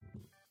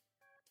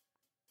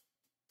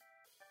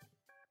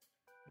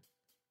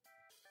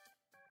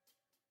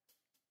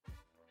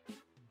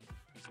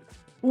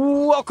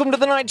Welcome to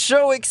the night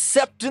show,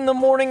 except in the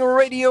morning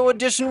radio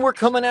edition. We're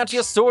coming at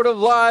you sort of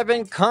live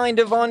and kind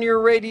of on your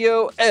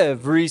radio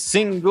every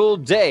single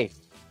day.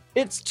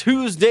 It's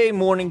Tuesday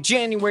morning,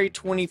 January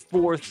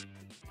 24th,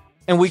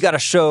 and we got a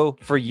show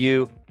for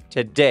you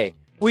today.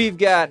 We've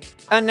got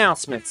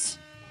announcements.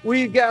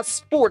 We've got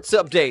sports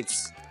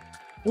updates.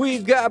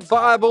 We've got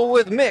Bible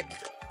with Mick.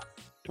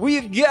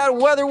 We've got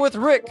weather with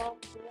Rick.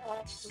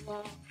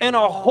 And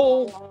a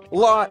whole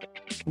lot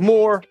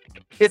more.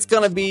 It's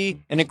going to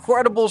be an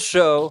incredible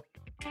show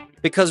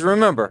because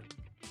remember,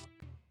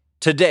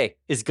 today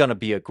is going to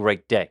be a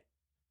great day.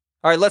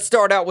 All right, let's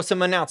start out with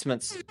some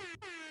announcements.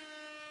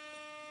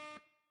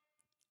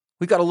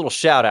 We got a little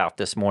shout out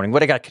this morning.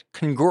 What I got?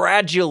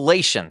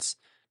 Congratulations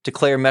to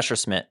Claire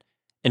Messerschmidt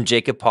and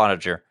Jacob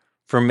Pottinger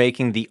for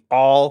making the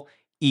All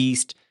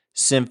East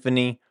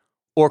Symphony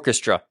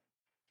Orchestra.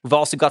 We've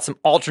also got some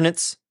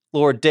alternates: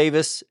 Laura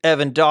Davis,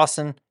 Evan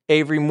Dawson,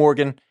 Avery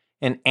Morgan,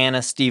 and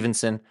Anna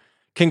Stevenson.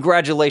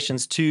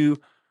 Congratulations to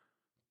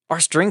our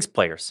strings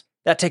players.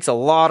 That takes a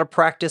lot of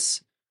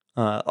practice,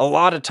 a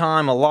lot of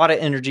time, a lot of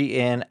energy,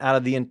 and out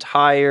of the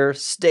entire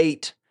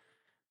state,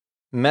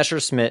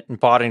 Messerschmidt and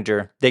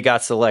Pottinger, they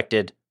got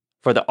selected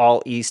for the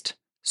All East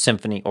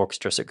Symphony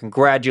Orchestra. So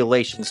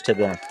congratulations to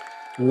them.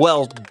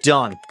 Well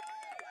done.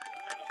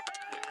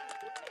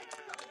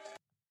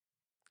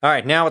 All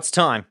right, now it's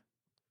time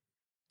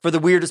for the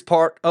weirdest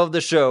part of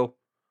the show.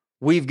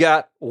 We've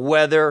got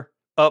weather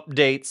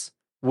updates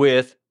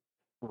with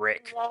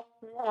Rick. All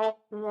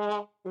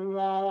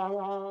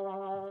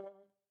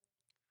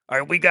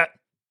right, we got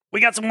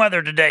some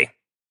weather today.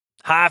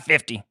 High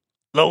 50,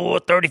 low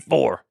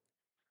 34,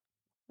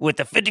 with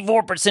a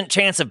 54%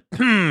 chance of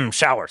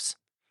showers.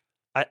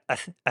 I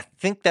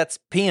think that's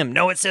PM.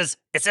 No, it says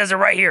it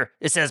right here.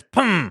 It says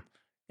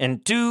in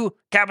 2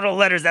 capital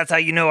letters. That's how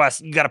you know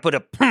you got to put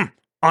a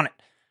on it.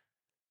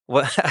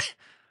 Well,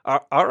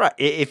 all right.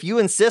 If you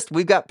insist,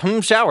 we've got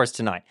showers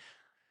tonight.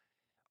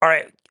 All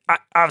right.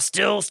 I've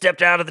still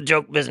stepped out of the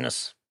joke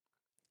business,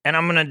 and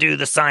I'm going to do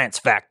the science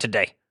fact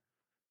today.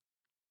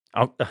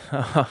 Oh,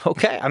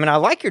 okay. I mean, I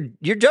like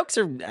your jokes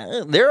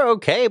they're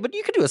okay, but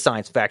you can do a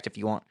science fact if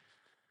you want.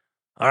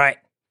 All right.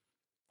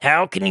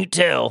 How can you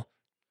tell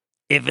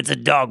if it's a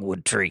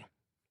dogwood tree?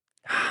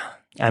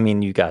 I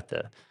mean, you got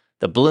the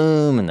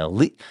bloom and the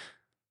leaf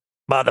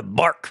by the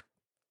bark.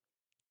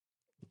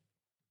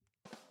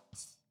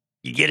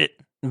 You get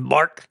it?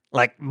 Bark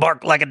like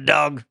a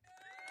dog.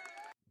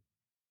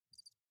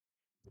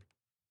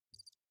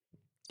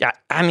 Yeah,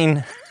 I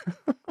mean,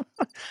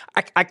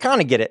 I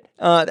kind of get it.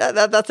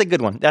 That's a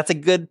good one. That's a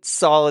good,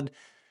 solid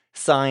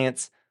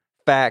science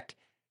fact.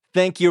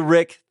 Thank you,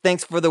 Rick.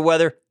 Thanks for the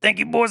weather. Thank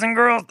you, boys and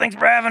girls. Thanks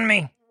for having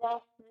me.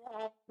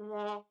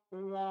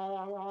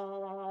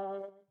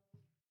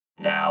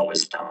 Now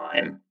is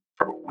time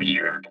for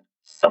weird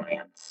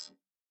science.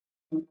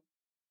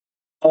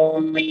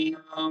 Only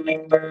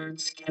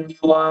hummingbirds can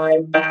fly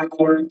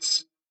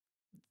backwards.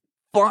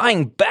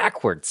 Flying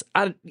backwards?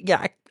 I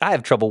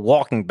have trouble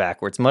walking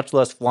backwards, much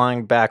less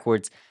flying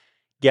backwards.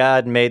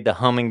 God made the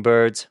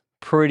hummingbirds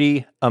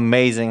pretty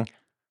amazing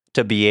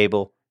to be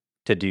able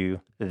to do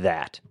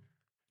that.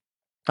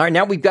 All right,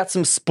 now we've got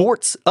some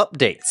sports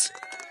updates.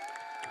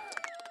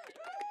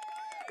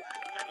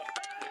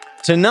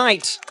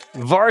 Tonight,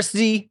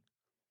 varsity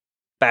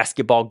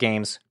basketball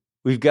games.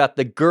 We've got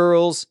the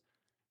girls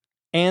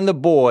and the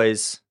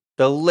boys,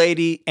 the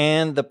Lady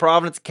and the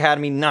Providence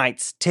Academy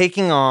Knights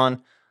taking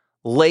on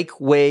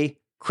Lakeway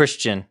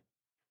Christian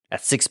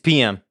at 6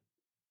 p.m.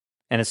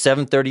 and at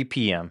 7:30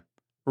 p.m.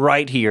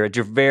 right here at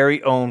your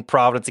very own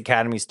Providence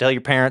Academy. So tell your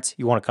parents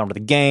you want to come to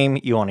the game,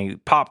 you want to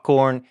eat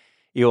popcorn,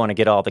 you want to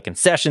get all the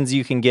concessions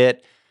you can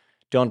get.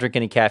 Don't drink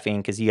any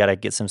caffeine because you got to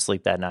get some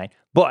sleep that night.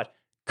 But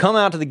come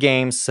out to the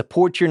games,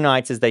 support your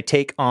Knights as they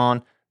take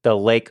on the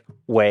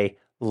Lakeway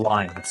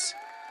Lions.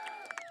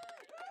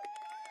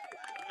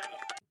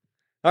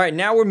 All right,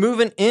 now we're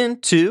moving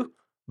into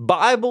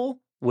Bible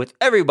with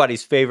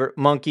everybody's favorite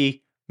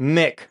monkey,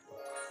 Mick.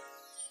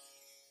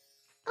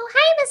 Oh,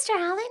 hi, Mr.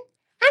 Allen.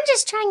 I'm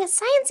just trying a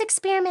science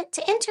experiment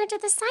to enter into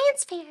the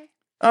science fair.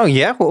 Oh,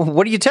 yeah? Well,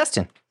 what are you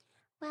testing?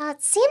 Well,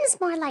 it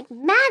seems more like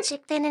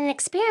magic than an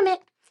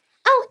experiment.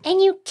 Oh,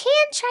 and you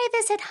can try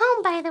this at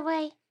home, by the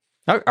way.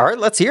 All right,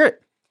 let's hear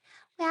it.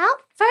 Well,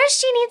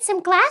 first you need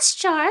some glass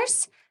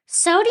jars,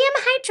 sodium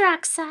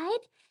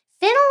hydroxide,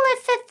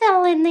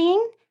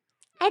 phenylethylamine.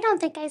 I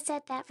don't think I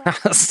said that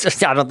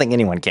right. I don't think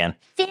anyone can.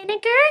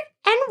 Vinegar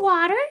and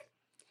water.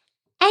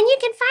 And you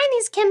can find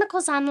these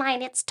chemicals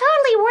online. It's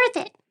totally worth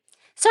it.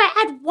 So I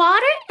add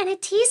water and a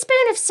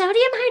teaspoon of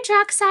sodium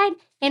hydroxide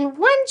in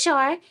one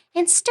jar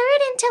and stir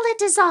it until it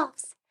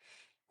dissolves.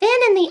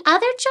 Then in the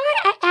other jar,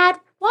 I add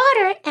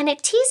water and a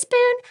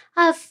teaspoon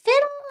of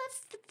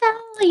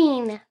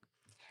phenylethylamine.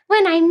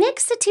 When I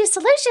mix the two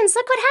solutions,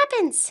 look what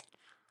happens.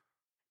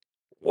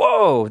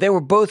 Whoa, they were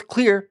both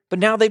clear, but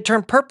now they've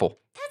turned purple.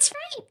 That's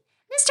right.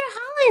 Mr.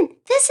 Holland,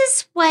 this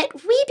is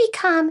what we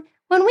become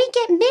when we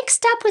get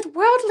mixed up with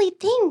worldly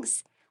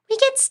things. We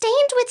get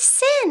stained with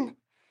sin.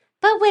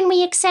 But when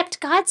we accept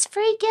God's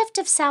free gift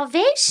of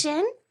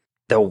salvation,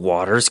 The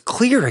water's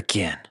clear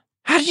again.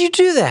 How did you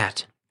do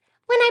that?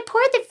 when I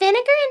poured the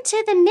vinegar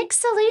into the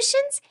mixed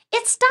solutions,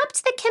 it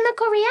stopped the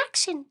chemical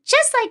reaction,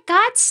 just like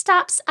God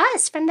stops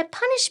us from the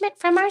punishment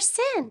from our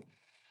sin.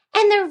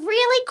 And the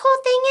really cool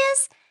thing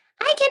is,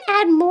 I can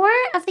add more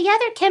of the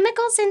other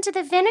chemicals into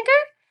the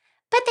vinegar,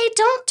 but they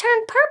don't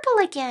turn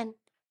purple again.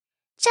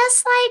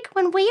 Just like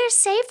when we are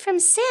saved from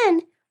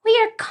sin, we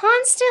are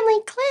constantly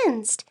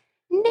cleansed,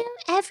 new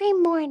every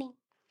morning.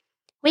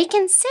 We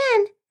can sin,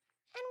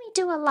 and we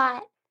do a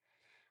lot.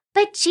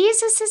 But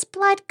Jesus'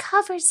 blood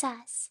covers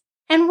us,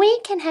 and we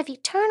can have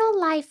eternal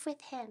life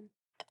with him.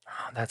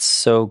 Oh, that's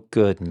so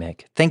good,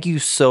 Mick. Thank you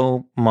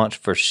so much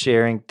for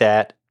sharing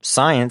that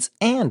science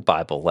and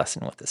Bible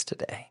lesson with us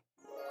today.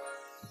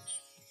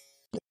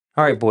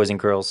 All right, boys and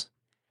girls.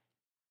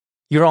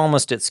 You're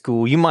almost at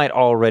school. You might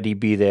already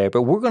be there,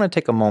 but we're going to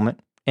take a moment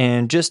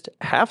and just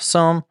have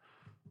some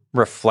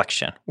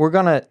reflection. We're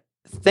going to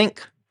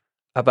think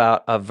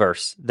about a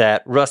verse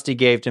that Rusty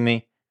gave to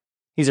me.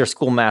 He's our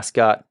school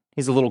mascot.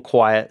 He's a little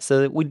quiet,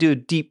 so we do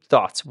deep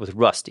thoughts with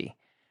Rusty.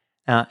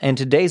 And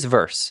today's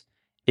verse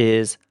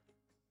is,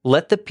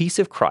 "Let the peace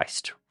of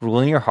Christ rule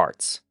in your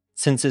hearts,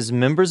 since as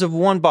members of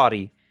one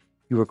body,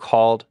 you are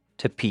called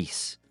to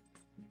peace,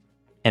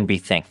 and be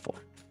thankful."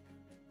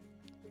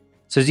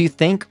 So as you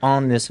think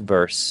on this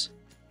verse,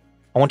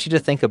 I want you to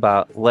think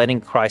about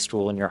letting Christ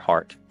rule in your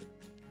heart,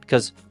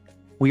 because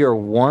we are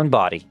one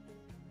body.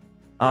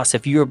 Us,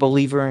 if you're a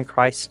believer in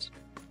Christ,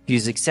 if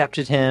you've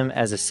accepted him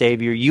as a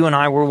savior, you and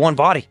I, we're one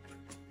body.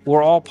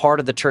 We're all part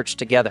of the church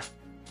together.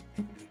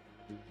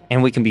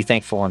 And we can be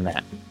thankful in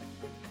that.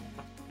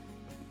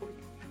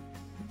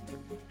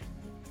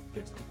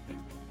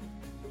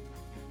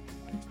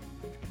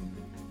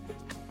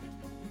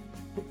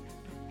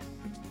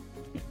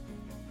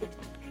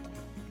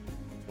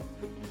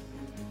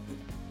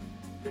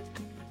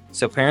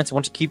 So parents, I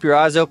want you to keep your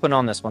eyes open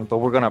on this one, but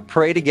we're going to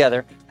pray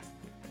together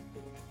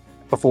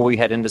before we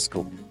head into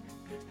school.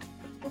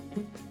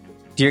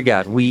 Dear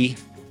God, we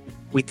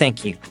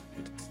thank you.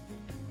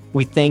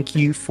 We thank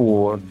you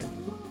for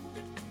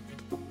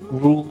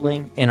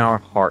ruling in our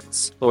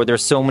hearts. Lord,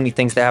 there's so many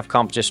things that have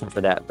competition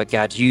for that, but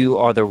God, you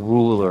are the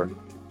ruler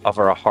of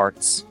our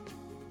hearts.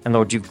 And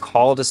Lord, you've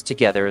called us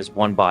together as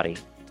one body,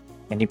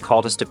 and you've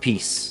called us to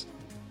peace.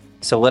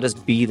 So let us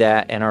be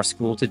that in our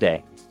school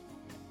today.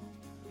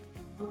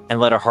 And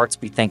let our hearts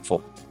be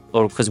thankful,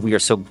 Lord, because we are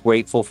so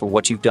grateful for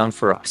what you've done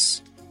for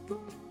us,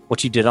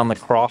 what you did on the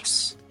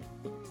cross,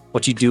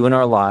 what you do in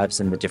our lives,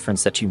 and the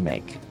difference that you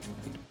make.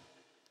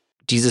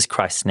 In Jesus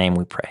Christ's name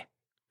we pray.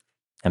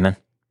 Amen.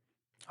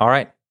 All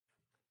right.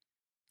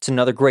 It's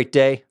another great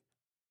day.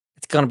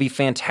 It's going to be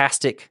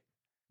fantastic.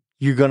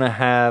 You're going to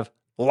have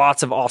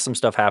lots of awesome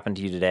stuff happen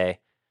to you today,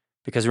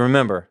 because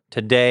remember,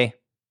 today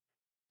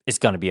is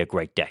going to be a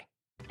great day.